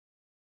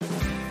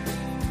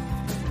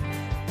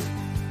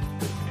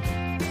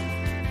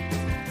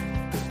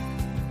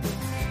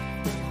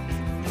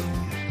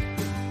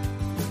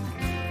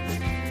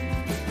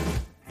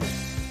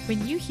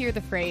When you hear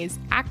the phrase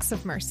acts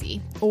of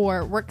mercy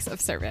or works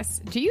of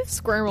service, do you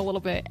squirm a little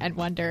bit and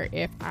wonder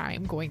if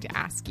I'm going to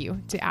ask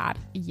you to add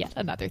yet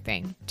another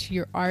thing to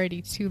your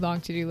already too long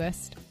to-do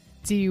list?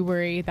 Do you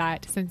worry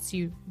that since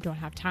you don't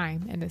have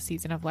time in this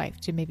season of life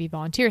to maybe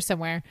volunteer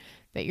somewhere,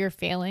 that you're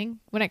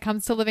failing when it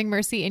comes to living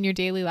mercy in your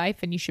daily life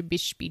and you should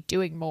be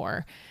doing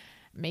more?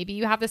 Maybe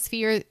you have this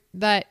fear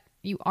that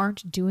you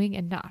aren't doing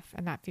enough,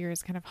 and that fear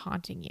is kind of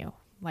haunting you,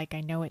 like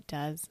I know it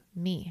does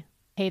me.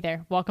 Hey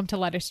there, welcome to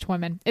Letters to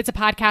Women. It's a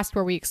podcast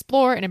where we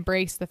explore and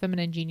embrace the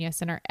feminine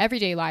genius in our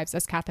everyday lives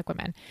as Catholic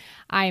women.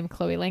 I am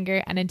Chloe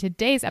Langer, and in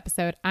today's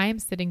episode, I am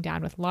sitting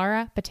down with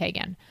Laura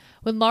Patagian.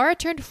 When Laura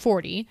turned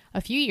 40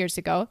 a few years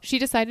ago, she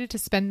decided to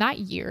spend that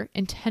year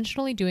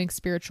intentionally doing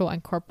spiritual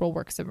and corporal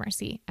works of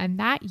mercy, and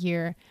that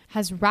year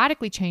has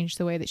radically changed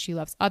the way that she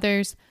loves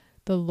others,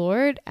 the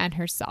Lord, and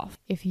herself.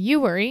 If you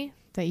worry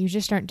that you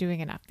just aren't doing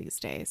enough these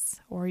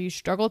days, or you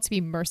struggle to be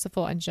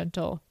merciful and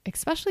gentle,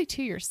 especially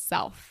to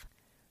yourself,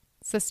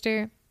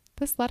 sister,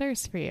 this letter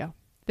is for you.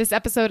 This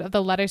episode of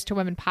the Letters to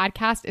Women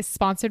podcast is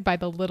sponsored by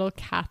the Little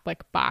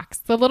Catholic Box.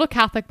 The Little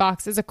Catholic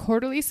Box is a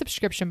quarterly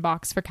subscription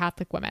box for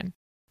Catholic women.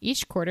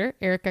 Each quarter,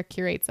 Erica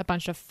curates a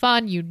bunch of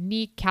fun,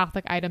 unique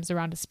Catholic items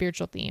around a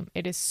spiritual theme.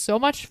 It is so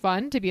much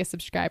fun to be a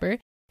subscriber.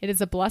 It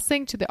is a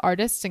blessing to the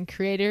artists and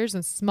creators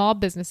and small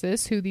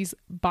businesses who these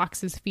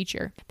boxes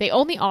feature. They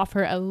only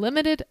offer a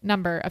limited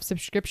number of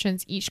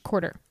subscriptions each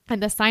quarter,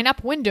 and the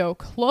sign-up window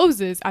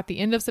closes at the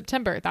end of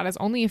September. That is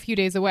only a few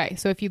days away.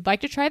 So if you'd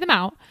like to try them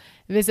out,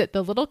 visit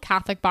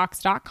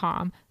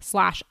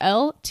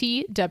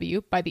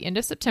thelittlecatholicbox.com/LTW by the end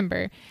of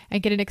September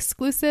and get an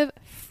exclusive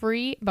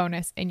free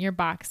bonus in your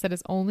box that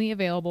is only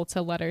available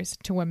to Letters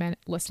to Women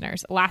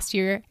listeners. Last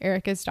year,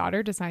 Erica's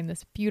daughter designed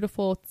this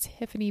beautiful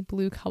Tiffany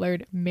blue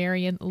colored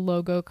Marian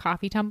logo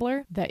coffee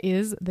tumbler that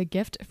is the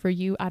gift for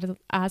you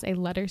as a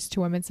Letters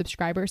to Women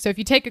subscriber. So if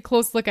you take a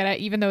close look at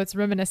it, even though it's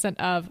reminiscent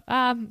of,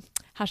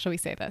 how shall we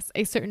say this?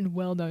 A certain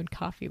well-known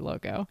coffee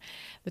logo,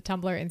 the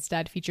tumbler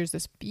instead features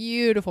this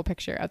beautiful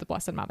picture of the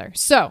Blessed Mother.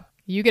 So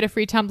you get a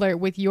free tumbler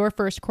with your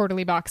first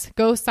quarterly box.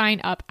 Go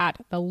sign up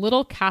at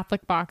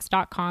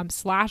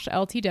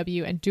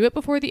thelittlecatholicbox.com/LTW and do it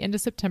before the end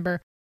of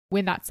September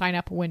when that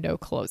sign-up window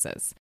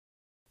closes.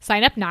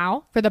 Sign up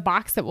now for the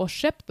box that will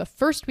ship the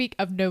first week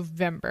of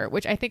November,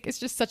 which I think is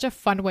just such a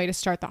fun way to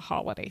start the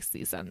holiday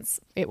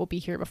seasons. It will be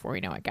here before we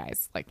know it,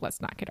 guys. Like,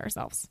 let's not kid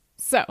ourselves.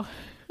 So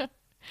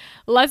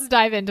let's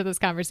dive into this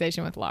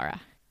conversation with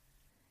Laura.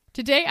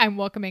 Today, I'm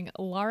welcoming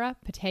Laura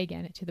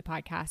Patagian to the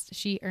podcast.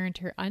 She earned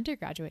her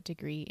undergraduate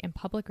degree in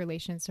public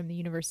relations from the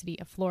University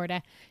of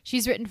Florida.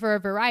 She's written for a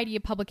variety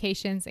of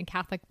publications and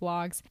Catholic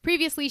blogs.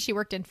 Previously, she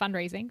worked in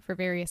fundraising for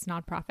various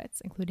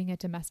nonprofits, including a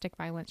domestic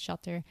violence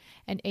shelter,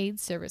 an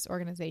AIDS service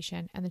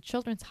organization, and the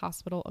Children's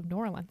Hospital of New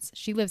Orleans.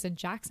 She lives in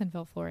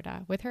Jacksonville,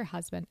 Florida, with her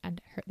husband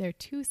and their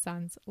two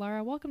sons.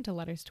 Laura, welcome to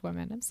Letters to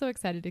Women. I'm so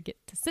excited to get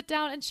to sit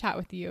down and chat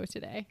with you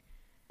today.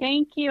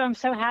 Thank you. I'm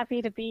so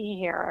happy to be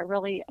here. I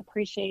really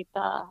appreciate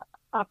the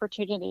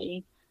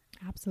opportunity.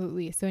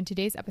 Absolutely. So in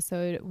today's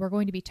episode, we're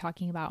going to be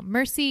talking about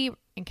mercy,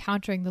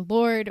 encountering the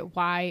Lord,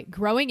 why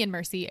growing in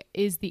mercy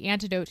is the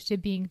antidote to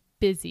being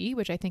busy,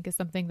 which I think is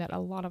something that a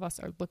lot of us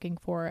are looking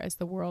for as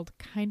the world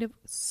kind of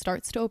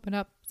starts to open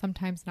up,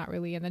 sometimes not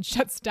really, and then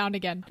shuts down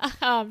again.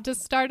 To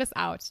start us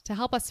out, to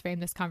help us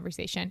frame this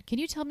conversation, can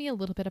you tell me a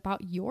little bit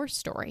about your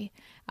story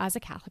as a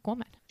Catholic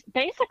woman?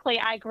 Basically,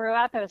 I grew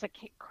up as a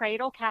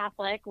cradle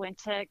Catholic, went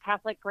to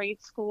Catholic grade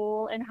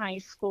school and high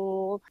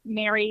school,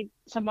 married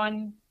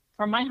someone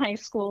from my high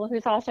school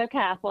who's also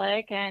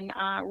Catholic, and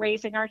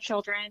raising our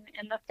children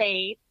in the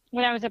faith.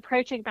 When I was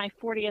approaching my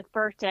 40th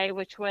birthday,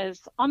 which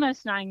was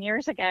almost 9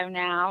 years ago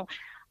now,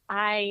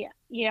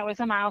 it was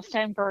a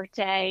milestone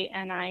birthday,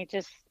 and I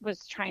just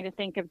was trying to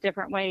think of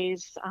different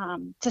ways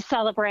to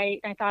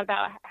celebrate. I thought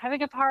about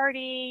having a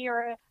party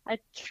or a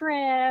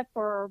trip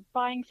or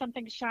buying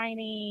something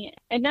shiny,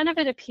 and none of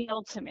it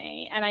appealed to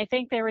me. And I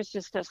think there was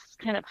just this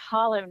kind of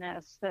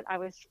hollowness that I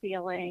was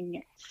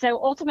feeling.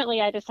 So ultimately,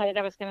 I decided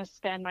I was going to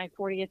spend my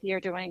 40th year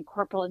doing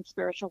corporal and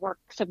spiritual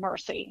works of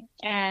mercy.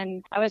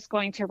 And I was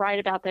going to write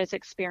about those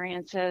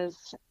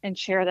experiences and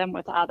share them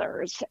with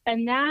others.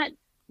 And that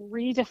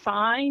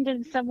redefined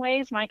in some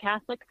ways my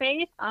Catholic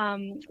faith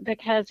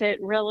because it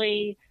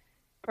really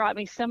brought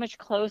me so much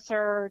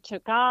closer to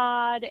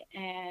God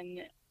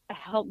and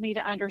helped me to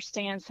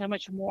understand so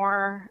much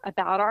more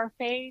about our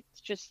faith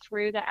just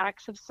through the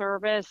acts of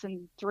service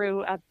and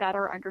through a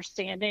better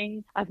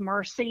understanding of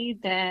mercy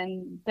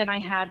than I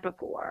had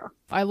before.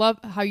 I love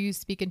how you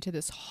speak into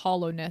this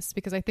hollowness,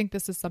 because I think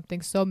this is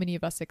something so many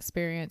of us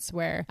experience,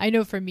 where I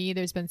know for me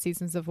there's been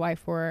seasons of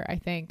life where I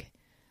think,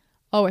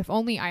 oh, if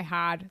only I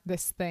had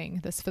this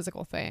thing, this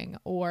physical thing,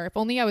 or if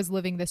only I was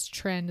living this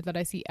trend that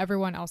I see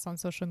everyone else on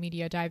social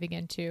media diving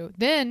into,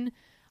 then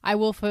I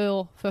will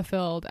feel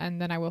fulfilled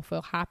and then I will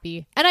feel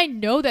happy. And I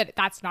know that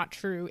that's not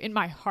true in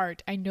my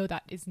heart. I know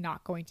that is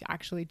not going to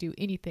actually do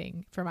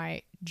anything for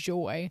my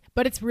joy,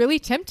 but it's really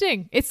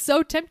tempting. It's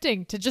so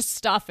tempting to just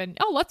stuff and,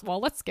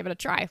 let's give it a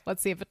try.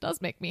 Let's see if it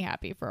does make me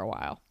happy for a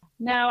while.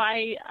 No,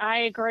 I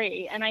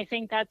agree. And I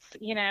think that's,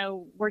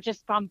 we're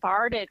just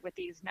bombarded with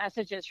these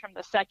messages from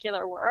the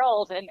secular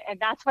world. And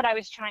that's what I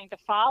was trying to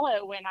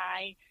follow when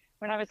I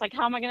was like,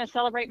 how am I going to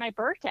celebrate my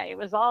birthday? It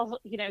was all,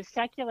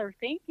 secular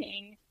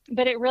thinking.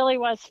 But it really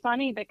was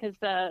funny because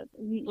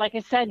like I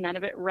said, none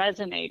of it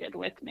resonated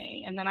with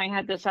me. And then I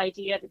had this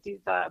idea to do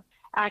the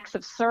acts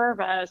of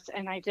service.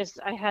 And I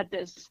had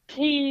this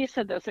peace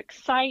and this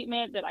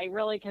excitement that I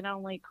really can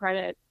only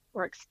credit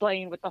or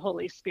explain with the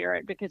Holy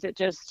Spirit, because it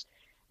just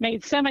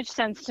made so much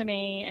sense to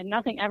me, and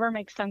nothing ever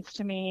makes sense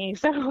to me.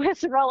 So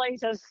it's really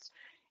just,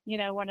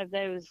 one of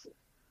those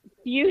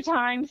few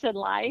times in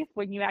life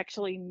when you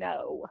actually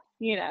know,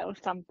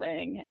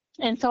 something.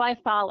 And so I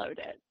followed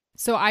it.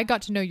 So I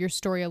got to know your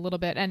story a little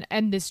bit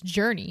and this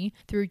journey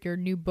through your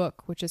new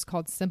book, which is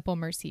called Simple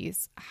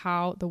Mercies,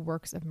 How the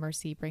Works of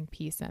Mercy Bring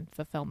Peace and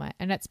Fulfillment.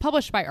 And it's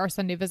published by Our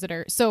Sunday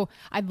Visitor. So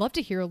I'd love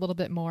to hear a little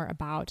bit more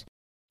about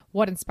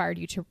what inspired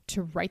you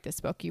to write this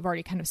book. You've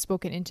already kind of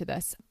spoken into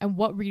this, and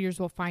what readers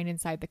will find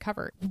inside the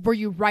cover. Were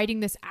you writing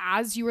this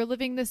as you were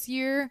living this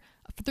year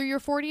through your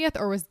 40th,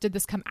 or did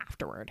this come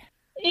afterward?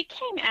 It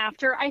came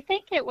after. I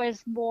think it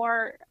was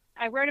more,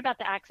 I wrote about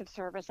the acts of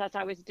service as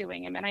I was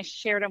doing them, and I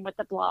shared them with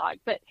the blog.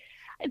 But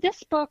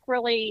this book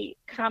really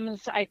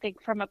comes, I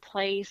think, from a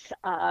place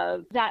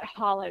of that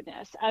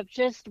hollowness, of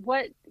just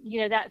what,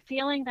 that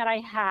feeling that I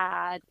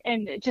had,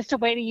 and just a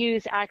way to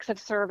use acts of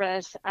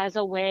service as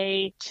a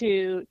way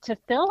to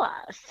fill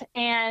us.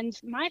 And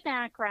my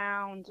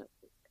background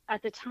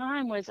at the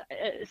time was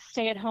a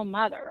stay-at-home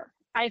mother.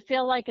 I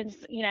feel like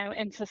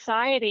in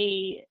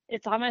society,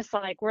 it's almost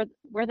like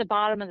we're the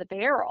bottom of the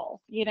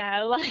barrel,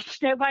 like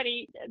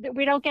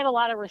we don't get a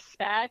lot of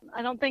respect.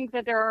 I don't think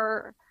that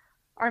there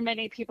are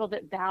many people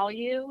that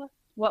value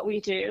what we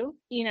do.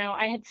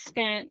 I had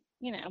spent,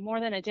 more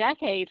than a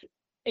decade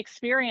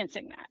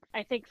experiencing that.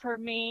 I think for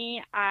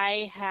me,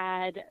 I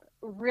had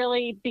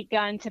really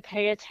begun to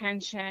pay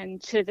attention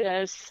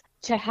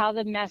to how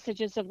the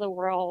messages of the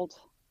world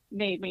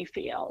made me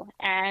feel.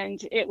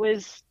 And it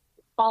was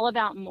all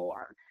about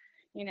more.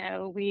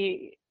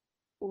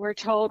 We're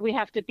told we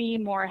have to be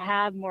more,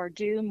 have more,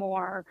 do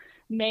more,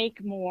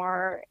 make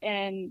more,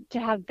 and to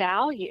have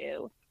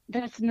value.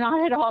 That's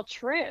not at all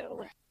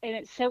true. And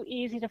it's so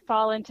easy to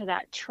fall into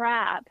that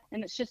trap.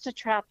 And it's just a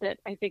trap that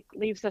I think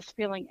leaves us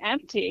feeling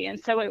empty. And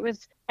so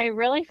I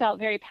really felt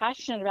very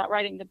passionate about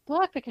writing the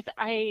book, because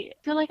I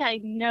feel like I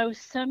know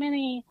so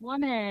many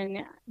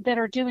women that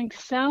are doing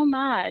so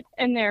much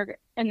in their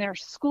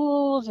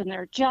schools and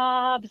their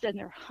jobs and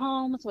their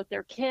homes with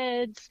their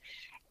kids,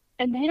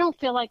 and they don't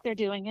feel like they're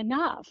doing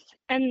enough.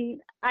 And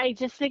I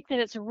just think that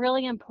it's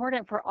really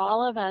important for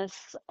all of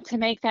us to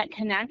make that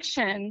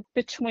connection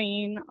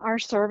between our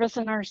service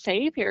and our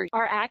Savior.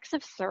 Our acts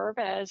of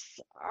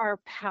service are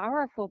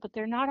powerful, but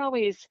they're not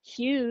always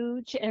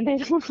huge, and they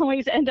don't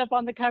always end up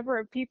on the cover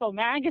of People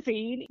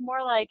magazine.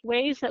 More like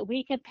ways that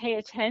we could pay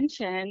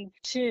attention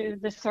to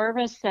the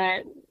service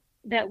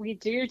that we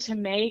do to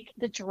make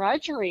the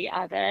drudgery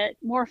of it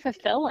more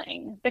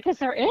fulfilling, because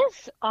there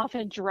is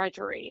often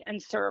drudgery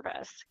and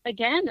service.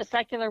 Again, the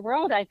secular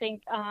world, I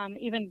think,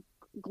 even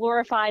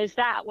glorifies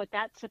what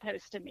that's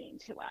supposed to mean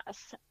to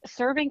us.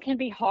 Serving can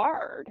be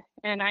hard,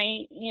 and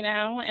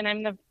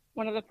I'm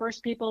one of the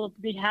first people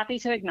to be happy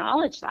to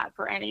acknowledge that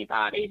for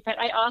anybody. But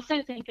I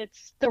also think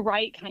it's the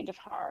right kind of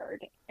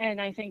hard,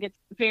 and I think it's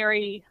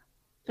very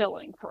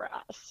fulfilling for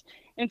us.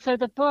 And so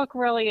the book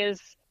really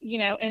is,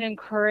 an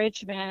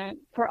encouragement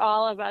for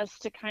all of us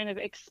to kind of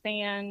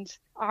expand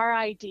our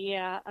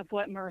idea of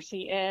what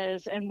mercy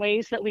is and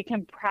ways that we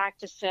can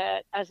practice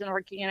it as an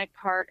organic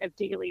part of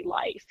daily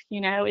life.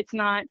 It's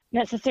not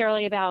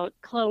necessarily about,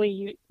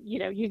 Chloe,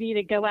 you need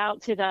to go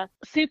out to the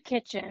soup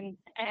kitchen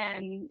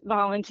and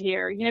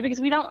volunteer,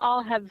 because we don't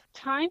all have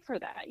time for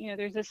that.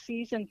 There's a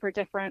season for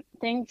different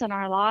things in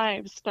our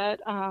lives, but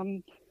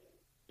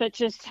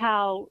just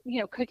how,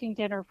 cooking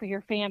dinner for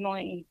your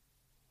family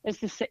is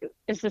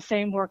the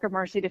same work of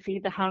mercy to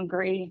feed the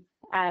hungry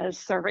as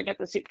serving at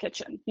the soup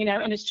kitchen,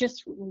 and it's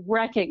just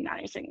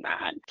recognizing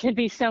that can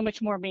be so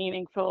much more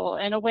meaningful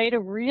and a way to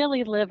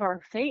really live our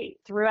faith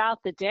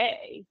throughout the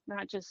day,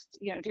 not just,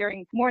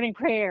 during morning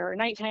prayer or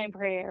nighttime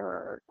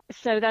prayer.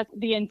 So that's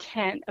the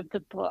intent of the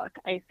book,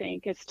 I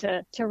think, is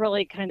to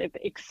really kind of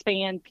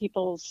expand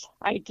people's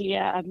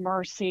idea of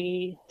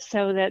mercy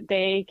so that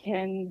they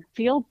can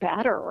feel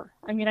better.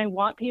 I mean, I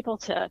want people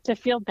to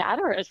feel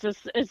better. It's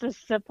just as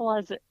simple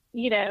as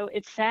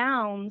it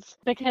sounds,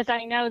 because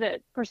I know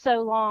that for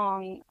so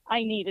long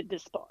I needed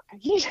this book.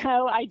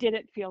 I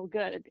didn't feel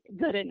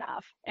good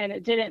enough, and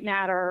it didn't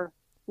matter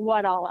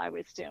what all I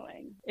was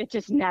doing. It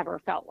just never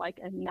felt like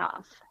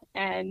enough.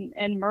 And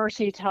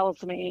mercy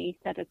tells me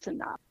that it's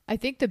enough. I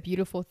think the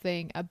beautiful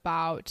thing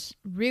about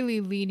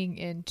really leaning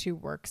into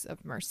works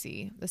of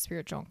mercy, the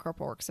spiritual and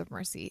corporal works of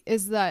mercy,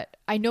 is that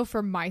I know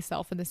for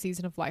myself in the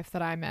season of life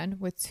that I'm in,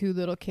 with 2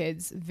 little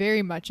kids,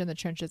 very much in the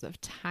trenches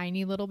of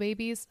tiny little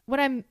babies, when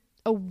I'm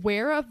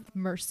aware of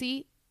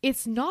mercy,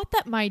 it's not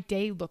that my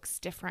day looks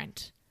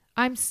different.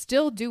 I'm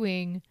still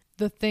doing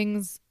the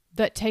things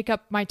that take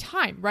up my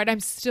time, right? I'm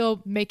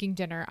still making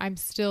dinner. I'm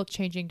still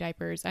changing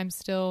diapers. I'm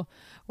still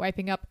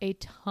wiping up a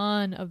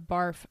ton of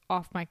barf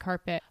off my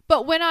carpet.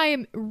 But when I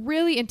am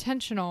really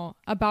intentional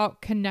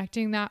about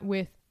connecting that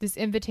with this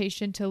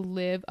invitation to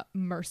live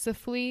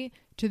mercifully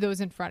to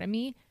those in front of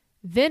me,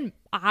 then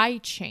I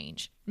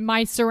change.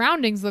 My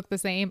surroundings look the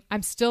same.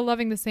 I'm still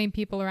loving the same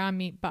people around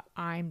me, but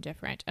I'm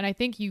different. And I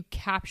think you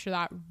capture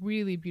that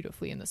really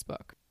beautifully in this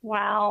book.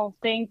 Wow,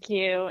 thank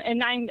you.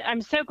 And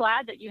I'm so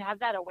glad that you have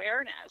that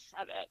awareness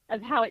of it,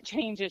 of how it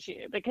changes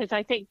you, because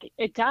I think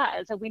it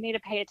does, and we need to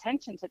pay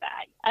attention to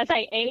that. As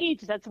I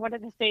age, that's one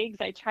of the things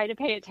I try to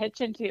pay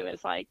attention to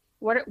is like,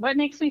 what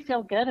makes me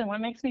feel good and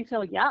what makes me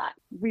feel yuck.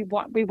 We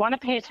want to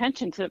pay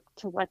attention to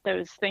what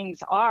those things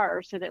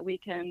are so that we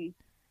can,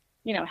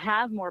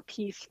 have more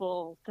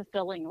peaceful,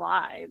 fulfilling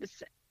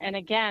lives. And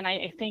again,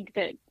 I think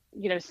that,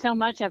 so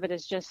much of it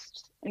is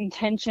just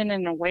intention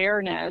and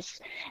awareness.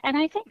 And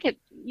I think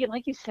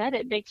like you said,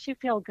 it makes you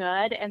feel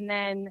good. And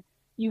then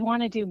you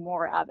want to do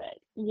more of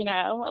it,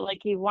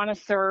 like you want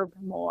to serve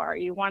more.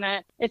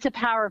 It's a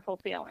powerful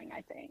feeling,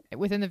 I think.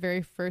 Within the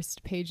very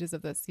first pages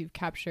of this, you've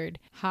captured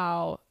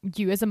how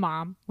you as a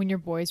mom, when your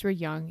boys were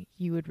young,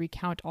 you would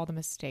recount all the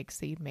mistakes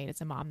that you'd made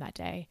as a mom that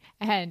day.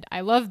 And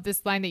I love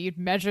this line that you'd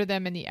measure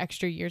them in the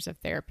extra years of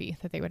therapy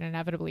that they would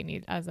inevitably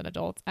need as an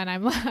adult. And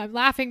I'm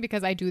laughing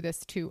because I do this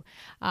too,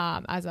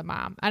 as a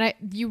mom. And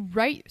you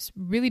write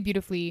really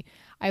beautifully.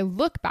 I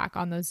look back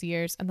on those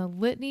years and the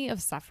litany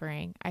of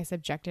suffering I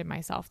subjected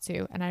myself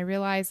to, and I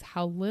realized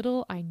how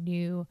little I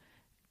knew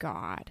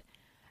God.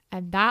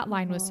 And that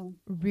line was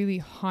really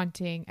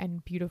haunting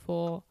and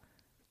beautiful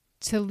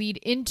to lead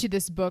into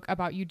this book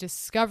about you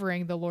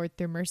discovering the Lord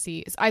through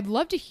mercy. I'd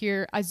love to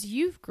hear, as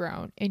you've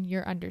grown in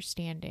your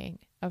understanding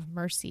of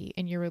mercy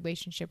in your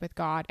relationship with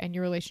God and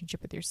your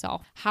relationship with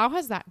yourself, how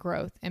has that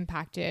growth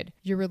impacted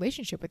your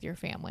relationship with your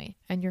family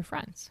and your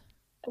friends?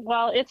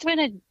 Well, it's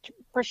been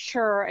for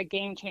sure a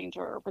game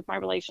changer with my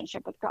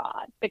relationship with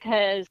God,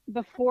 because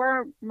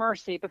before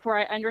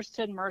I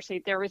understood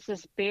mercy, there was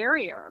this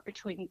barrier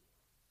between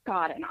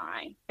God and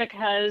I,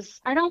 because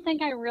I don't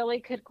think I really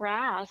could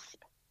grasp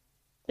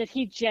that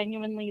he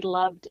genuinely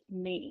loved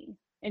me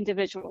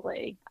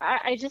individually.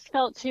 I just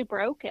felt too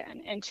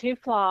broken and too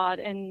flawed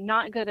and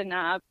not good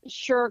enough.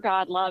 Sure,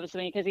 God loves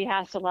me because he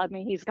has to love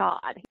me. He's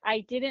God.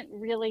 I didn't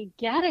really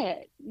get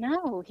it.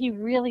 No, he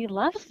really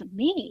loves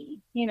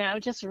me,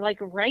 just like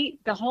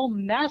the whole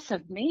mess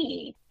of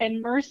me.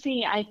 And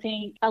mercy, I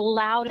think,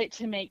 allowed it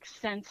to make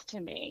sense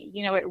to me.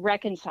 It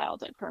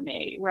reconciled it for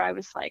me, where I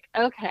was like,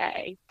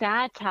 okay,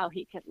 that's how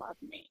he could love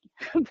me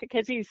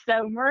because he's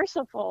so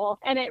merciful.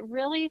 And it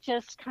really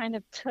just kind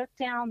of took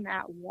down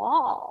that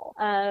wall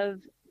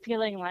of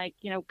feeling like,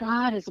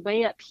 God is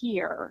way up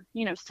here,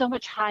 so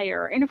much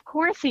higher. And of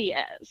course he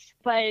is,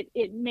 but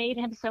it made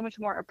him so much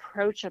more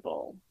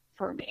approachable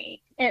for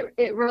me.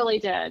 It really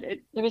did.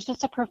 There was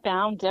just a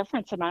profound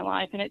difference in my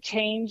life, and it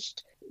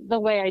changed the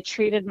way I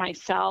treated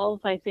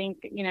myself. I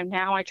think,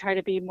 now I try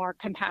to be more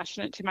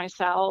compassionate to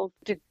myself,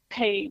 to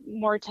pay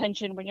more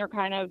attention when you're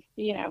kind of,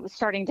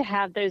 starting to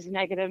have those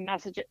negative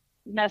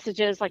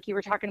messages like you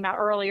were talking about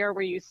earlier,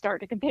 where you start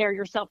to compare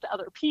yourself to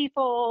other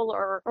people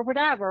or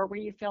whatever, where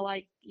you feel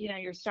like,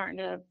 you're starting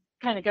to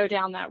kind of go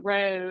down that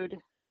road.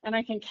 And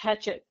I can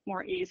catch it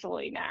more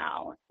easily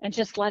now and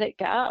just let it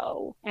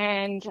go.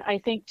 And I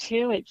think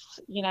too, it's,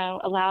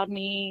 allowed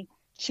me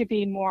to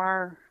be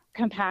more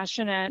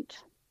compassionate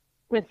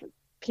with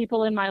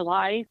people in my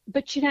life.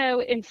 But,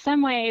 in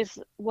some ways,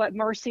 what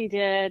mercy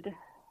did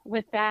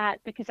with that,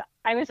 because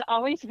I was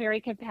always very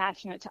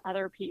compassionate to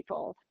other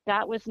people.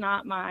 That was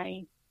not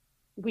my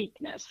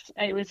weakness.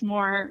 It was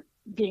more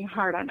being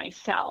hard on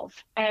myself.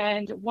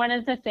 And one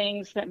of the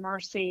things that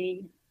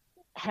mercy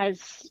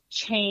has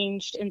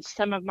changed in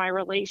some of my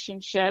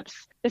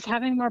relationships is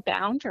having more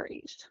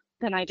boundaries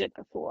than I did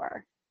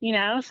before.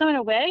 So in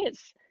a way,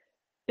 it's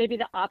maybe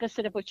the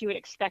opposite of what you would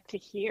expect to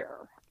hear,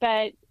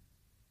 but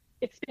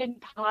it's been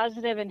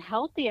positive and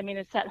healthy. I mean,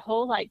 it's that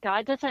whole, like,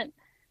 God doesn't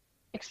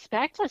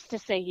expect us to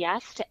say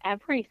yes to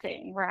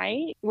everything,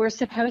 right? We're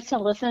supposed to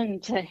listen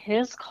to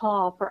his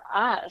call for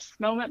us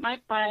moment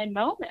by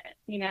moment,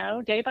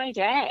 day by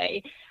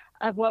day,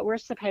 of what we're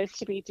supposed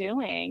to be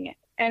doing.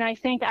 And I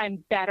think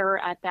I'm better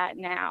at that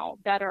now,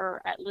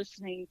 better at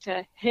listening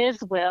to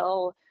his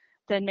will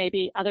than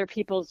maybe other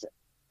people's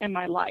in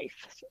my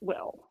life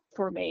will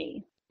for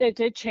me. It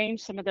did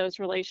change some of those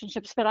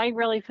relationships, but I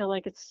really feel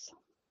like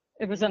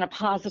it was in a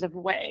positive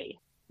way.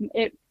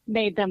 It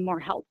made them more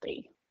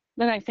healthy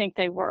than I think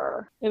they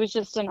were. It was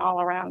just an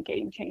all-around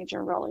game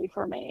changer, really,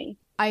 for me.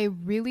 I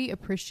really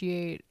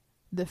appreciate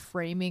the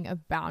framing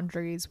of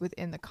boundaries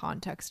within the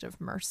context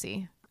of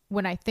mercy.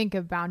 When I think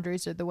of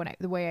boundaries, or the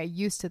way I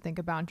used to think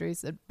of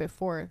boundaries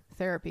before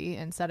therapy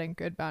and setting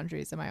good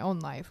boundaries in my own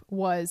life,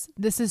 was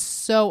this is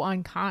so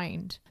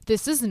unkind.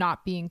 This is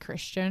not being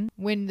Christian.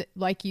 When,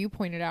 like you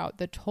pointed out,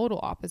 the total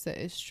opposite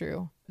is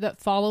true. That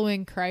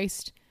following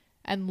Christ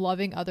and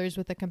loving others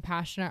with the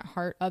compassionate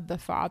heart of the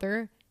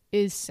Father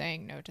is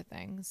saying no to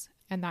things,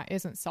 and that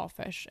isn't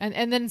selfish. And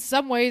then in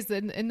some ways,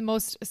 in the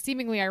most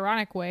seemingly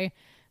ironic way,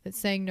 that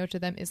saying no to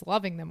them is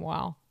loving them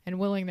well and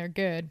willing their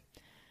good.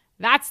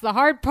 That's the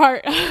hard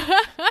part.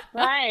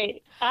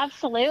 Right.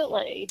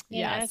 Absolutely.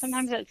 You know, Yes.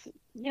 sometimes it's,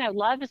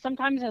 love is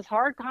sometimes it's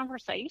hard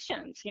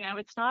conversations.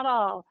 It's not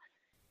all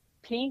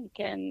pink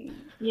and,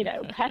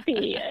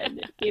 peppy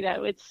and,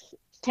 it's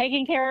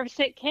taking care of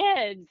sick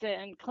kids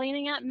and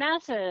cleaning up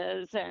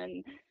messes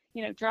and,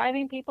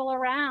 driving people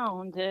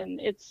around.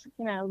 And it's,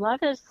 love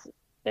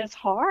is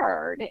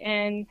hard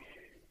and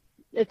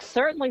it's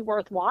certainly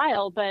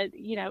worthwhile, but,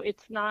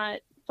 it's not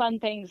fun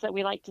things that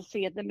we like to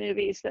see in the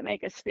movies that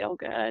make us feel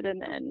good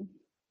and then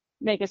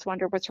make us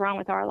wonder what's wrong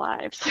with our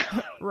lives.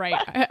 Right.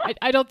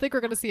 I don't think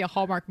we're going to see a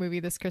Hallmark movie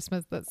this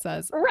Christmas that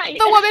says, right,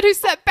 the woman who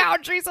set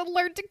boundaries and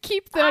learned to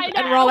keep them.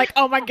 And we're all like,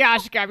 oh my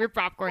gosh, grab your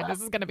popcorn.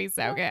 This is going to be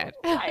so good.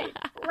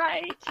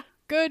 Right.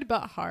 Good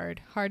but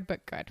hard. Hard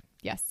but good.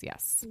 Yes.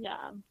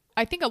 Yeah.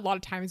 I think a lot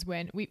of times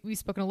when we've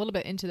spoken a little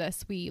bit into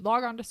this, we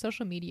log on to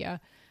social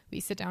media, we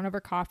sit down over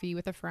coffee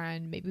with a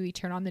friend, maybe we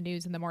turn on the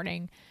news in the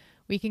morning.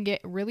 We can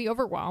get really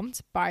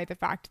overwhelmed by the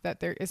fact that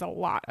there is a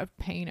lot of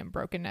pain and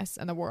brokenness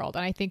in the world.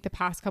 And I think the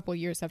past couple of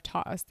years have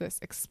taught us this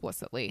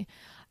explicitly.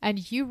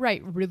 And you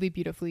write really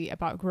beautifully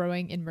about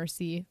growing in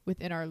mercy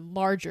within our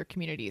larger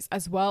communities,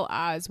 as well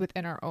as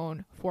within our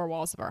own four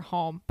walls of our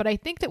home. But I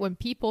think that when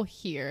people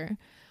hear,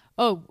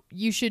 oh,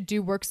 you should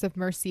do works of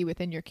mercy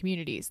within your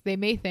communities, they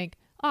may think,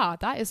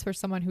 that is for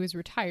someone who is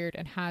retired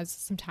and has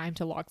some time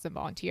to log some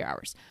volunteer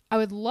hours. I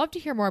would love to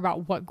hear more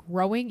about what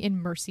growing in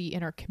mercy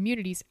in our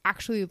communities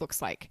actually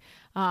looks like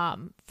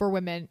for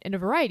women in a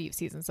variety of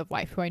seasons of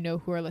life who I know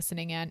who are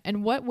listening in,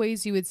 and what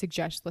ways you would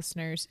suggest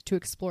listeners to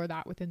explore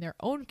that within their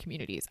own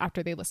communities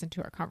after they listen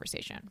to our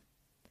conversation.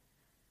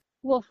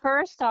 Well,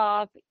 first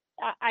off,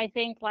 I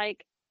think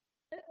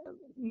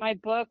my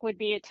book would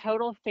be a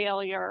total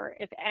failure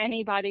if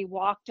anybody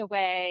walked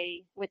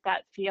away with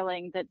that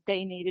feeling that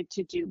they needed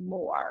to do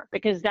more,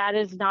 because that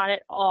is not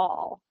at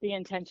all the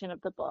intention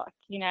of the book.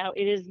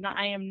 It is not,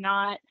 I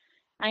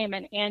am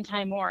an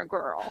anti-more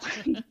girl.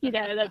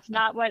 That's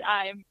not what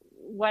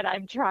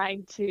I'm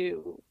trying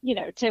to,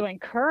 to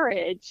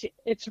encourage.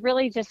 It's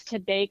really just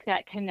to make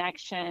that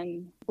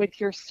connection with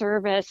your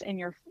service and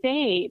your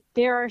faith.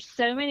 There are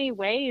so many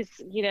ways,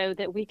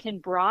 that we can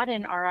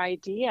broaden our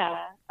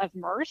idea of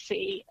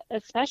mercy,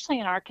 especially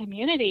in our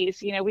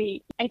communities.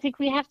 I think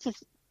we have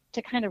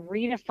to kind of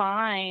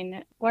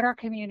redefine what our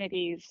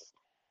communities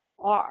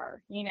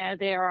are.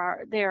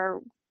 They're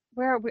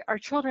where our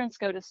children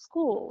go to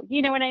school.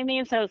 You know what I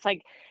mean? So it's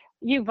like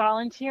you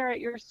volunteer at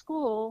your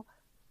school,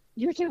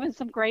 you're doing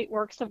some great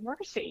works of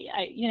mercy.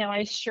 I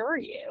assure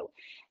you.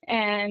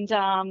 And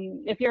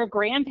if you're a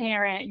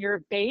grandparent,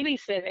 you're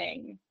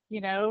babysitting,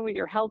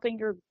 you're helping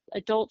your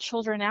adult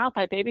children out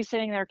by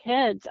babysitting their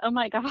kids. Oh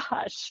my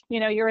gosh,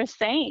 you're a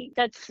saint.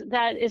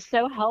 That is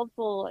so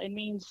helpful and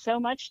means so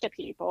much to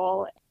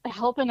people.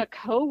 Helping a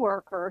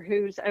coworker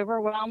who's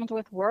overwhelmed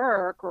with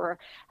work, or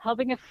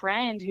helping a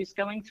friend who's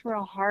going through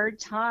a hard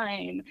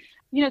time.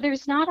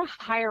 There's not a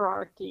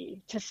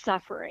hierarchy to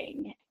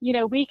suffering.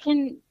 We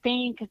can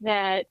think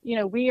that,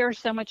 we are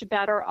so much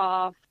better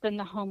off than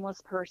the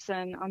homeless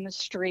person on the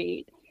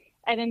street.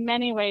 And in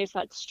many ways,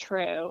 that's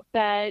true.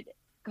 But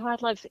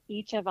God loves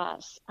each of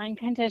us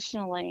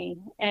unconditionally.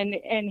 And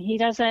he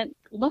doesn't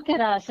look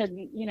at us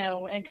and,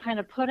 and kind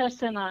of put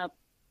us in a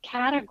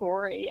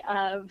category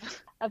of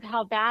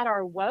how bad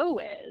our woe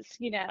is.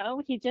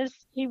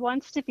 He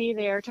wants to be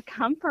there to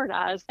comfort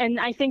us. And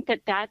I think that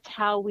that's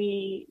how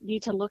we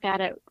need to look at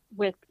it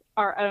with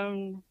our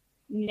own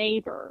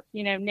neighbor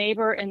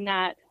in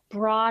that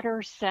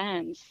broader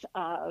sense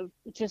of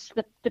just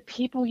the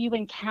people you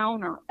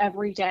encounter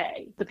every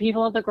day, the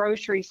people at the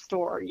grocery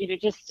store,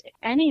 just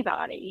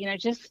anybody,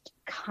 just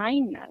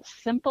kindness,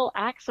 simple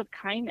acts of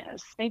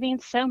kindness. They mean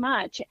so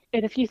much.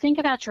 And if you think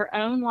about your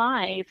own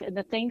life and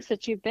the things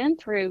that you've been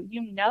through,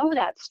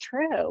 that's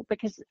true.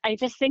 Because I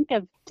just think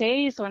of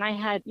days when I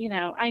had,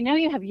 I know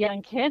you have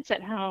young kids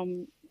at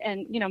home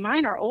and,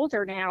 mine are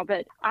older now,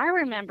 but I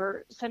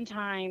remember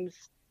sometimes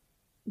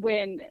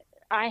when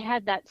I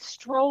had that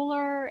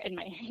stroller and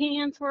my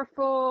hands were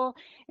full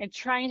and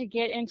trying to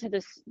get into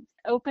this,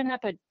 open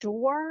up a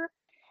door.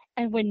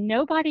 And when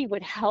nobody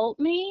would help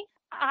me,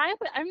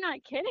 I'm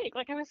not kidding.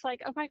 I was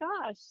like, oh my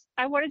gosh,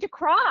 I wanted to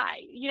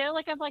cry,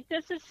 I'm like,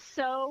 this is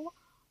so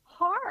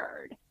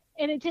hard.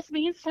 And it just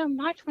means so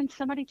much when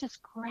somebody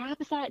just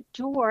grabs that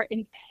door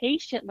and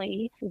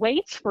patiently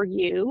waits for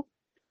you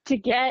to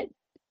get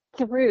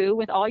through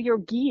with all your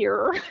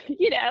gear,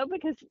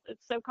 because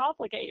it's so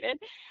complicated,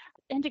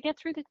 and to get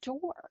through the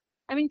door.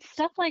 I mean,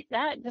 stuff like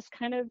that just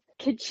kind of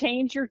could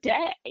change your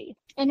day.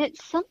 And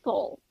it's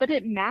simple, but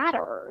it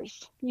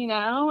matters,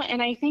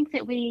 and I think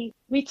that we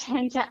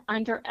tend to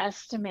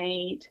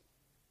underestimate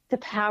the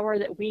power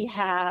that we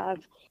have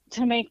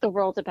to make the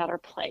world a better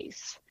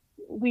place.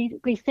 We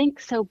think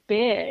so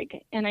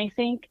big, and I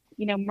think,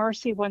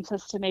 mercy wants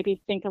us to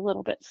maybe think a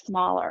little bit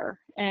smaller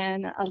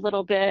and a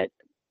little bit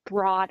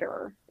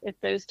broader. If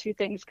those two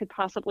things could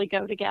possibly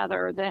go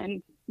together,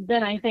 then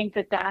I think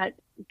that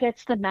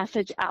gets the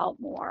message out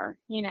more.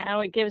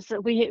 It gives,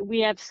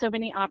 we have so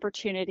many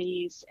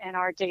opportunities in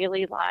our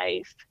daily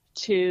life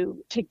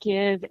to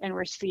give and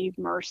receive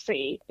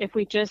mercy. If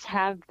we just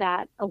have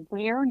that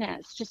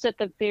awareness just at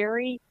the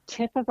very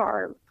tip of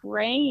our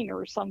brain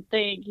or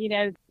something,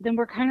 then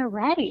we're kind of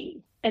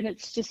ready. And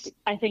it's just,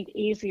 I think,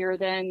 easier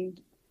than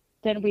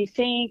we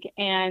think,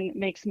 and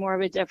makes more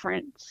of a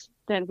difference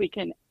than we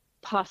can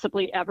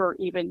possibly ever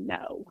even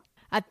know.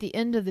 At the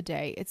end of the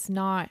day, it's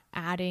not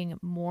adding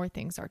more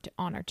things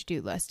on our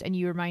to-do list. And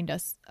you remind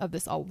us of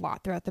this a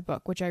lot throughout the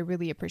book, which I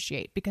really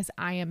appreciate, because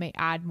I am a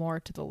add more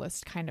to the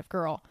list kind of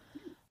girl.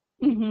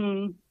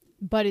 Mm-hmm.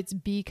 But it's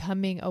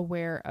becoming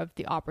aware of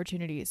the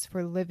opportunities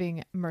for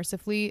living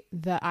mercifully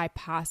that I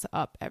pass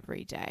up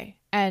every day.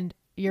 And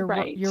you're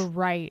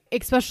right.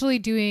 Especially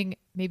doing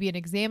maybe an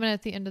exam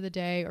at the end of the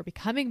day, or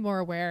becoming more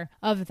aware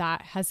of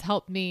that, has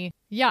helped me.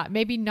 Yeah,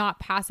 maybe not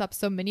pass up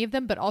so many of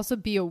them, but also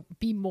be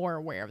more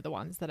aware of the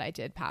ones that I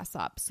did pass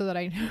up, so that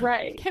I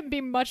can be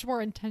much more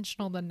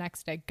intentional the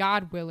next day.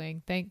 God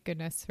willing, thank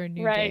goodness for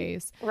new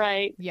days.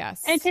 Right.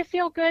 Yes. And to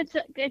feel good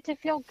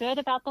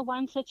about the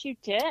ones that you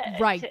did.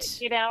 Right.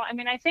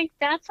 I think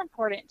that's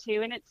important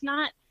too. And it's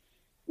not,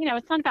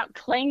 it's not about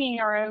clanging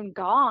our own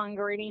gong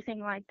or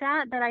anything like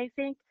that. But I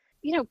think,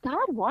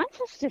 God wants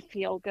us to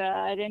feel good,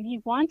 and he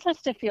wants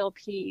us to feel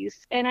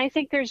peace. And I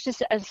think there's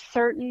just a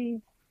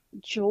certain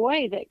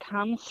joy that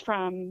comes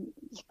from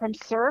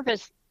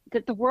service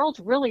that the world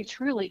really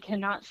truly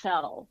cannot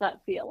sell, that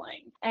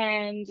feeling.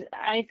 And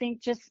I think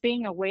just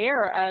being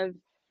aware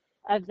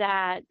of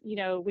that,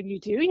 when you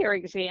do your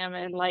exam,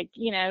 and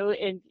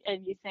and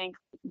you think,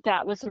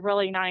 that was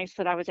really nice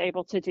that I was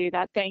able to do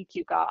that. Thank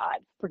you, God,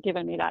 for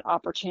giving me that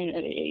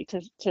opportunity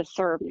to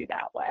serve you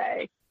that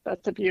way.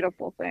 That's a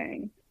beautiful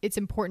thing. It's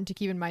important to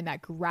keep in mind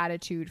that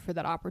gratitude for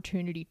that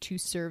opportunity to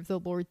serve the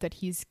Lord that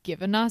he's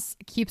given us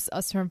keeps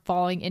us from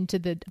falling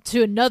into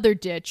another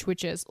ditch,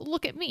 which is,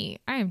 look at me,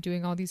 I am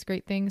doing all these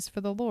great things for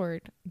the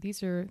Lord.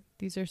 These are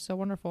so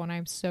wonderful, and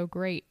I'm so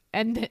great.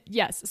 And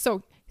yes,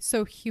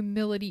 so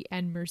humility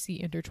and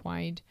mercy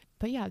intertwined.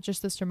 But yeah,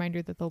 just this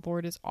reminder that the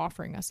Lord is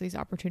offering us these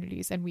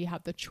opportunities, and we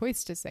have the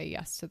choice to say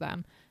yes to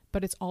them.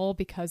 But it's all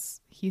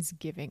because he's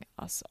giving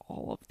us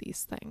all of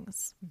these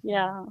things.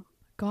 Yeah.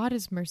 God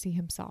is mercy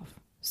himself.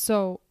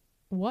 So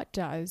what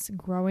does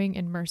growing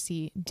in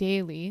mercy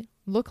daily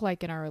look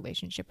like in our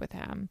relationship with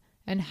him?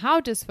 And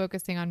how does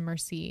focusing on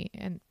mercy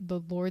and the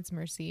Lord's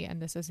mercy,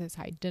 and this is his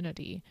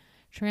identity,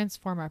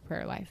 transform our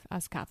prayer life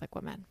as Catholic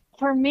women?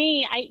 For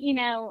me,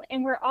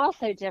 and we're all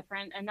so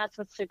different. And that's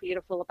what's so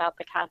beautiful about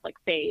the Catholic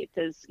faith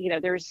is,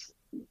 there's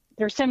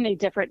so many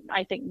different,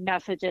 I think,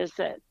 messages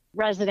that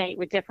resonate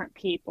with different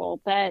people.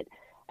 But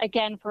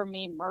again, for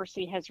me,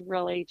 mercy has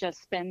really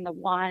just been the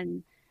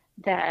one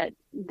that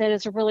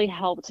has really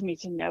helped me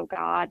to know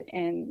God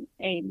in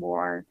a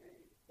more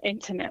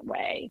intimate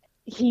way.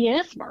 He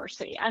is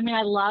mercy. I mean,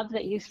 I love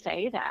that you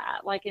say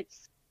that.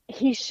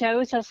 He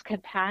shows us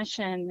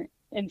compassion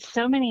in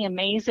so many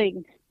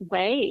amazing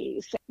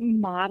ways,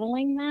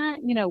 modeling that,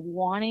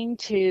 wanting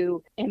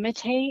to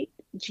imitate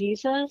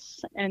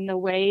Jesus and the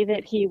way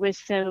that he was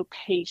so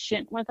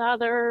patient with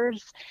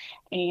others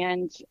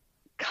and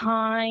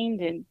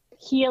kind and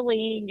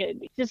healing,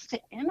 and just to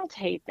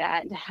imitate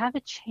that and to have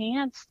a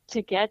chance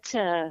to get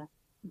to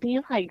be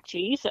like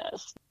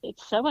Jesus.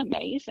 It's so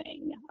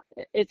amazing.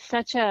 It's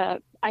such I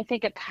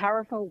think, a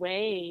powerful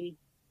way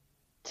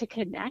to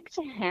connect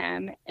to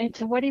him and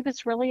to what he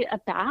was really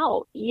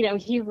about.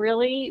 He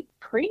really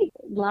preached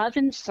love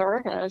and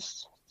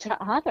service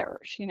to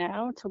others,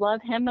 to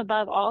love him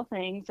above all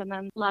things, and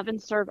then love and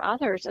serve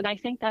others. And I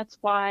think that's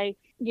why,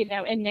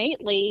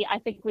 innately, I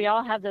think we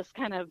all have this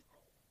kind of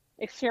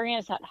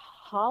experience, that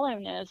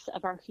hollowness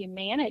of our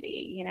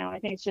humanity. I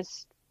think it's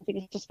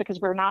just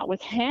because we're not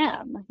with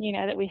him,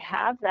 that we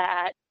have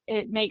that.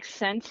 It makes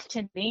sense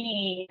to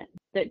me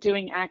that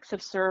doing acts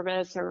of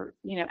service, or,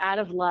 out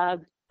of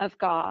love of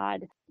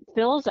God,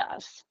 fills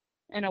us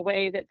in a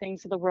way that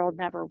things of the world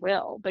never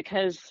will,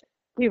 because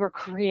we were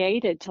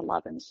created to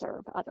love and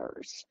serve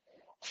others.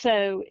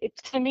 So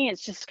to me,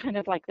 it's just kind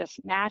of like this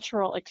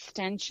natural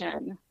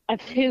extension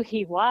of who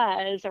he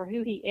was, or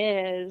who he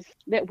is,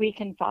 that we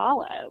can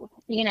follow.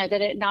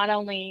 That it not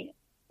only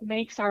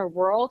makes our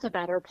world a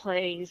better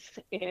place,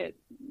 it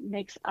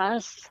makes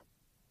us,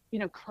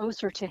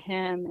 closer to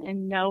him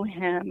and know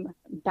him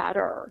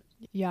better.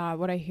 Yeah,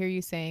 what I hear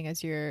you saying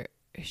as you're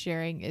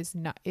sharing is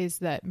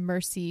that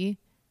mercy,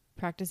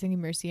 practicing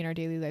mercy in our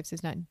daily lives,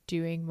 is not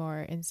doing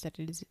more. Instead,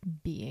 it is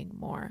being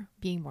more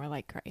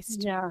like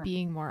Christ,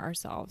 being more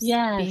ourselves,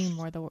 being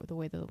more the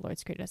way that the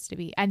Lord's created us to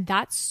be. And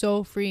that's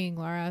so freeing,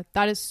 Laura.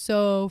 That is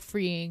so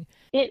freeing.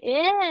 It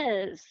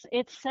is.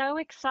 It's so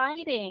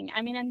exciting.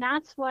 I mean, and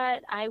that's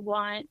what I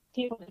want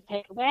people to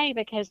take away,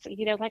 because,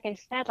 like I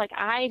said,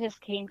 I just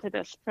came to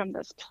this from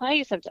this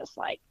place of just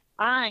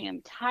I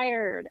am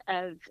tired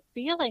of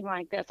feeling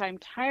like this. I'm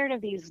tired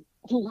of these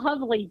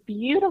lovely,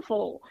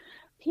 beautiful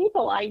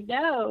people I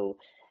know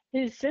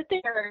who sit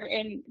there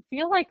and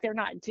feel like they're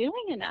not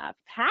doing enough,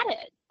 had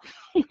it,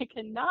 like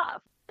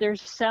enough.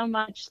 There's so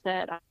much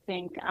that I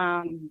think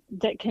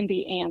that can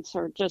be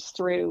answered just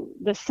through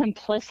the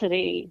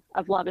simplicity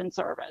of love and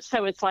service.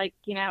 So it's like,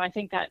 I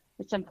think that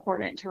it's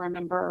important to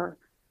remember,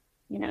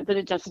 that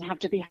it doesn't have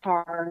to be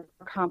hard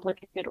or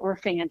complicated or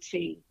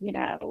fancy.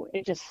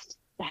 It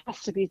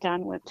has to be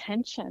done with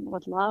tension,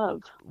 with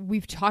love.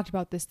 We've talked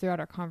about this throughout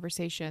our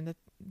conversation, that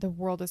the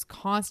world is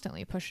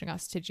constantly pushing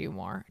us to do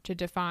more, to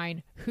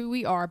define who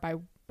we are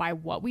by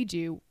what we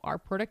do, our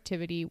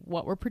productivity,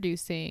 what we're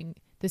producing,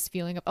 this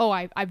feeling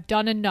of, I've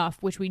done enough,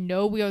 which we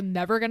know we are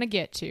never going to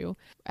get to,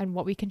 and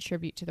what we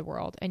contribute to the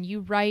world. And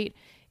you write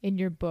in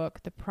your book,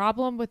 the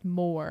problem with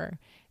more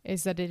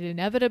is that it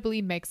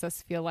inevitably makes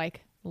us feel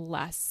like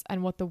less,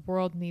 and what the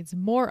world needs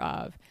more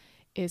of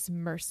is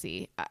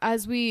mercy.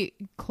 As we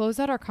close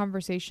out our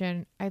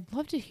conversation, I'd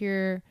love to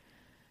hear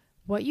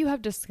what you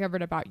have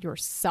discovered about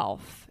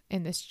yourself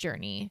in this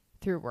journey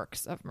through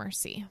works of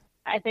mercy.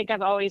 I think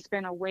I've always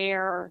been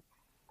aware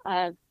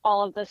of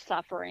all of the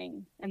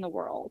suffering in the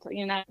world.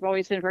 I've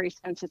always been very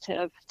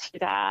sensitive to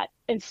that.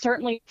 And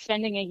certainly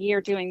spending a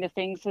year doing the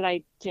things that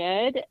I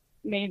did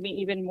made me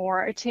even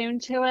more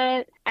attuned to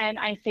it. And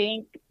I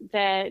think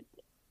that,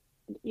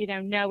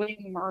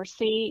 knowing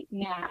mercy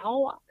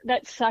now,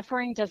 that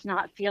suffering does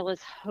not feel as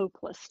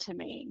hopeless to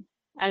me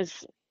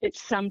as it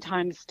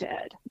sometimes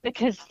did,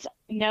 because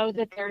I know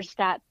that there's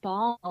that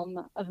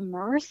balm of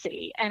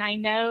mercy. And I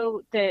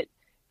know that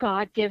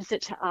God gives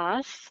it to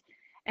us.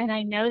 And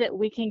I know that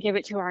we can give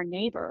it to our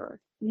neighbor.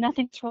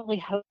 Nothing's really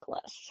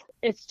hopeless.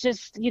 It's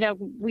just,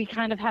 we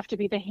kind of have to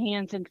be the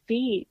hands and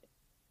feet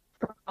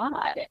for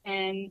God,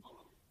 and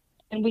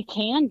we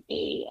can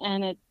be.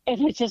 And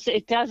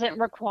it doesn't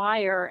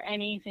require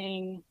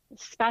anything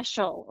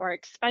special or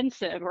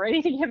expensive or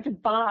anything you have to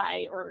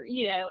buy or,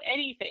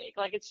 anything.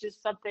 Like, it's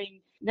just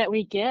something that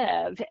we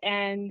give.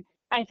 And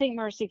I think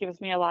mercy gives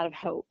me a lot of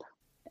hope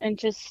and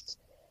just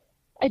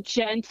a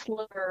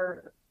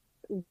gentler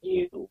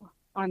view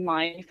on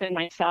life and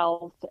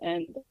myself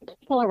and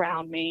people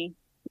around me.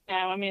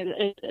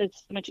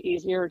 It's much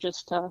easier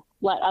just to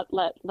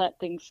let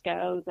things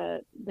go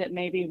that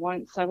maybe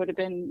once I would have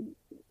been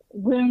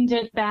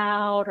wounded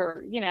about,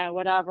 or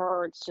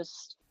whatever. It's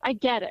just, I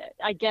get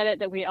it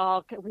that we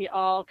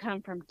all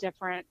come from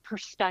different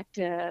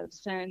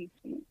perspectives and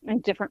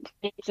different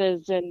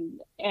places,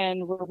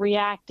 and we're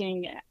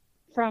reacting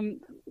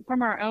from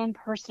our own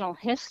personal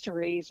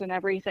histories and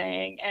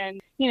everything. And,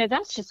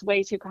 that's just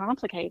way too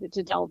complicated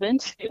to delve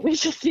into. We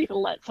just need to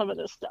let some of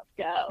this stuff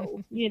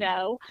go,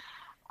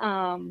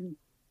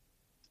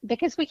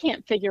 because we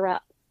can't figure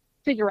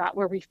out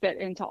where we fit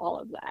into all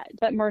of that.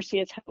 But mercy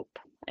is hope,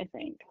 I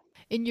think.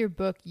 In your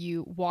book,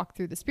 you walk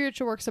through the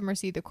spiritual works of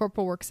mercy, the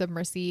corporal works of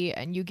mercy,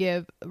 and you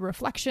give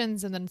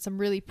reflections and then some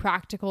really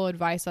practical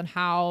advice on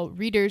how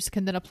readers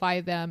can then apply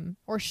them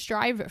or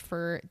strive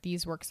for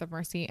these works of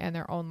mercy in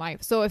their own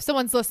life. So if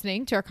someone's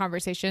listening to our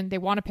conversation, they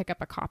want to pick up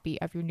a copy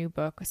of your new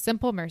book,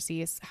 Simple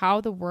Mercies, How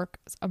the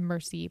Works of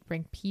Mercy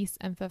Bring Peace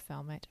and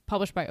Fulfillment,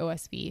 published by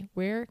OSV,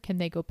 where can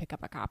they go pick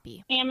up a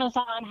copy?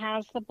 Amazon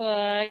has the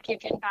book. You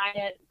can buy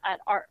it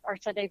at our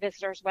Sunday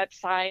Visitors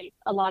website.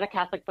 A lot of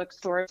Catholic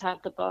bookstores have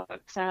the book.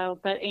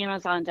 But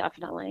Amazon,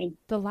 definitely.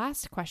 The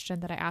last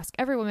question that I ask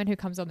every woman who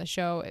comes on the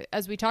show,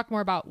 as we talk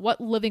more about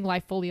what living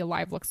life fully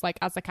alive looks like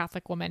as a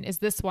Catholic woman, is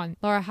this one.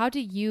 Laura, how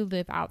do you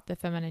live out the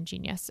feminine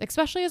genius,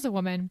 especially as a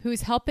woman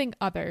who's helping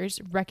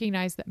others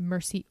recognize that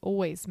mercy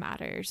always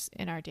matters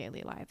in our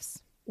daily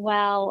lives?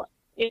 Well,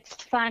 it's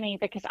funny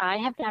because I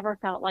have never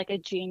felt like a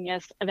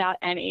genius about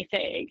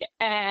anything.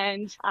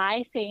 And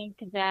I think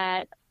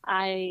that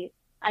I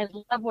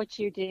love what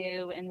you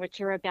do and what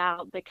you're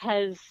about,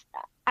 because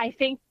I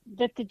think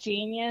that the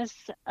genius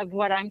of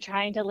what I'm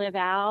trying to live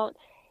out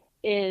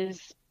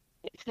is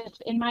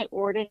in my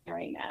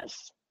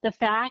ordinariness. The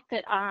fact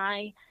that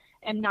I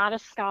am not a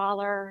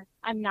scholar,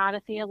 I'm not a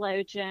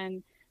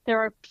theologian. There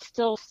are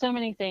still so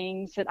many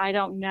things that I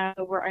don't know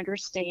or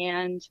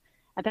understand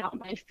about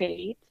my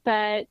faith,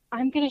 but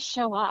I'm going to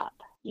show up.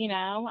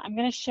 I'm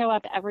going to show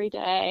up every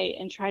day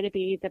and try to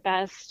be the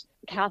best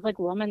Catholic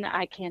woman that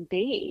I can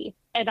be.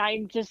 And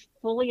I'm just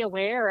fully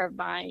aware of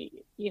my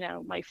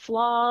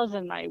flaws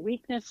and my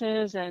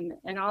weaknesses and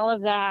all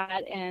of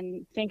that.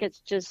 And think it's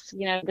just,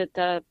 that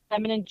the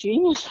feminine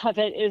genius of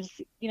it is,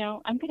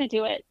 I'm going to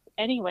do it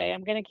anyway.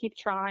 I'm going to keep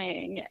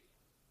trying.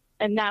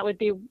 And that would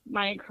be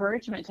my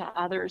encouragement to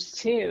others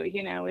too,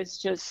 is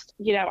just,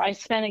 I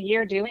spent a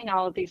year doing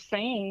all of these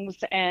things,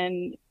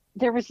 and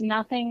there was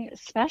nothing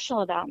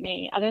special about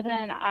me other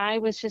than I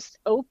was just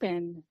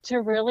open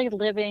to really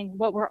living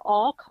what we're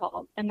all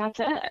called. And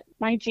that's it.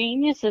 My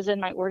genius is in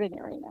my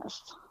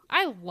ordinariness.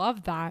 I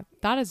love that.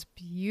 That is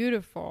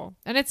beautiful.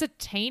 And it's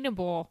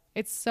attainable.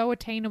 It's so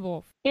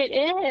attainable. It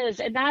is.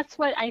 And that's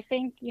what I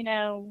think,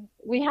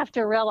 we have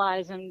to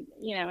realize, and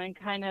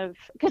kind of,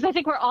 because I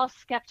think we're all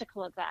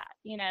skeptical of that.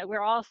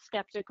 We're all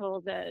skeptical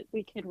that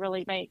we could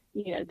really make,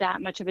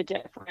 that much of a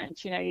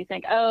difference. You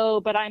think, oh,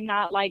 but I'm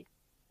not like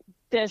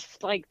this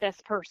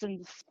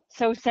person's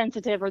so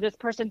sensitive, or this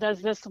person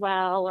does this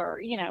well,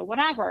 or,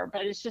 whatever.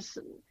 But it's just,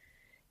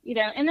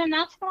 and then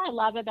that's what I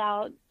love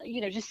about,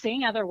 just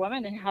seeing other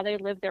women and how they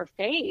live their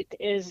faith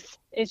is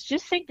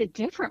just seeing the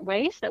different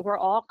ways that we're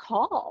all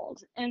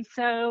called. And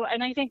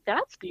I think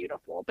that's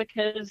beautiful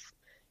because,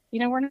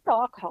 we're not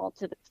all called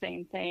to the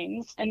same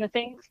things, and the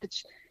things that,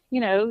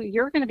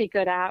 you're going to be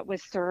good at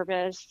with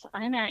service,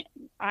 I might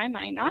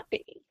not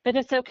be, but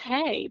it's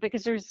okay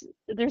because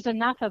there's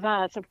enough of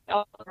us. If we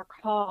all are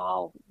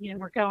called,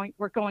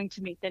 we're going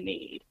to meet the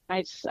need.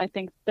 I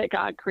think that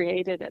God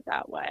created it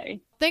that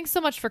way. Thanks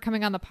so much for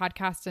coming on the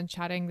podcast and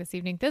chatting this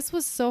evening. This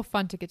was so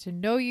fun to get to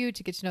know you,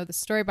 to get to know the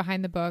story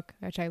behind the book,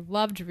 which I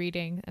loved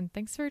reading. And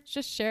thanks for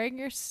just sharing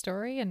your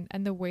story and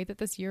the way that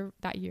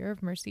that year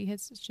of mercy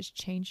has just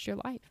changed your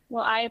life.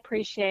 Well, I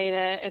appreciate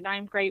it. And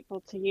I'm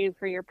grateful to you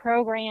for your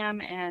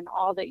program and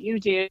all that you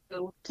do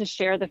to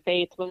share the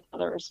faith with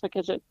others,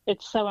 because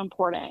it's so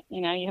important.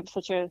 You have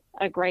such a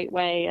great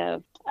way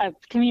of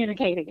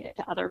communicating it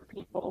to other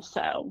people.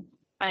 So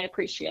I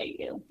appreciate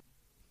you.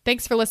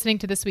 Thanks for listening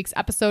to this week's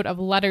episode of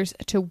Letters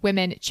to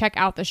Women. Check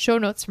out the show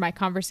notes for my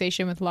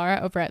conversation with Laura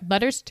over at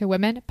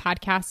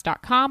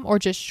letterstowomenpodcast.com, or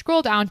just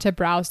scroll down to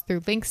browse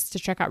through links to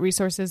check out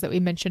resources that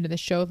we mentioned in the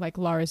show, like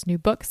Laura's new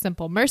book,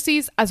 Simple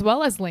Mercies, as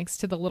well as links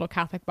to the Little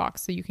Catholic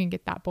box, so you can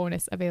get that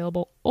bonus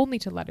available only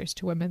to Letters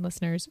to Women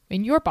listeners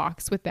in your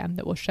box with them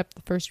that will ship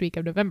the first week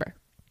of November.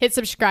 Hit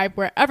subscribe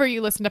wherever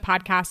you listen to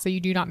podcasts so you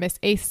do not miss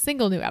a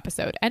single new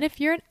episode. And if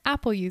you're an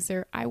Apple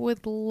user, I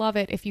would love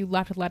it if you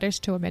left Letters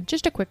to Women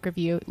just a quick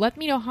review. Let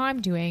me know how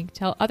I'm doing.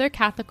 Tell other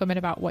Catholic women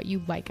about what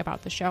you like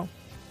about the show.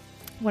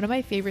 One of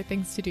my favorite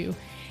things to do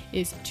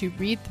is to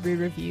read through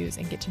reviews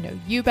and get to know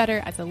you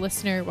better as a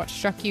listener, what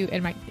struck you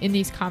in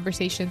these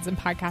conversations and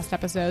podcast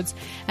episodes,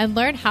 and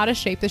learn how to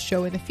shape the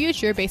show in the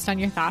future based on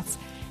your thoughts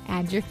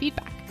and your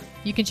feedback.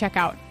 You can check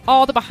out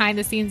all the behind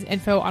the scenes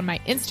info on my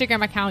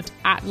Instagram account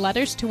at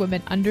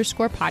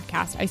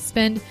letterstowomen_podcast. I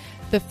spend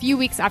the few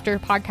weeks after a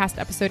podcast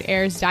episode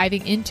airs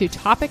diving into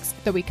topics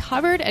that we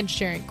covered and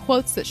sharing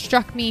quotes that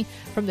struck me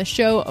from the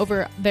show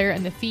over there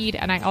in the feed.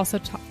 And I also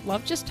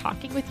love just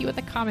talking with you in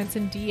the comments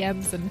and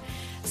DMs and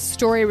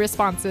story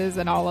responses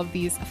and all of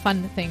these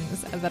fun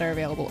things that are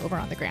available over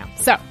on the gram.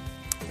 So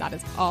that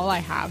is all I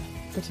have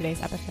for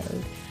today's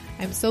episode.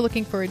 I'm so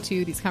looking forward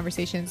to these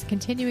conversations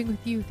continuing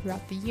with you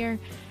throughout the year.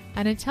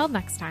 And until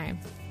next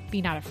time,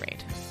 be not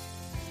afraid.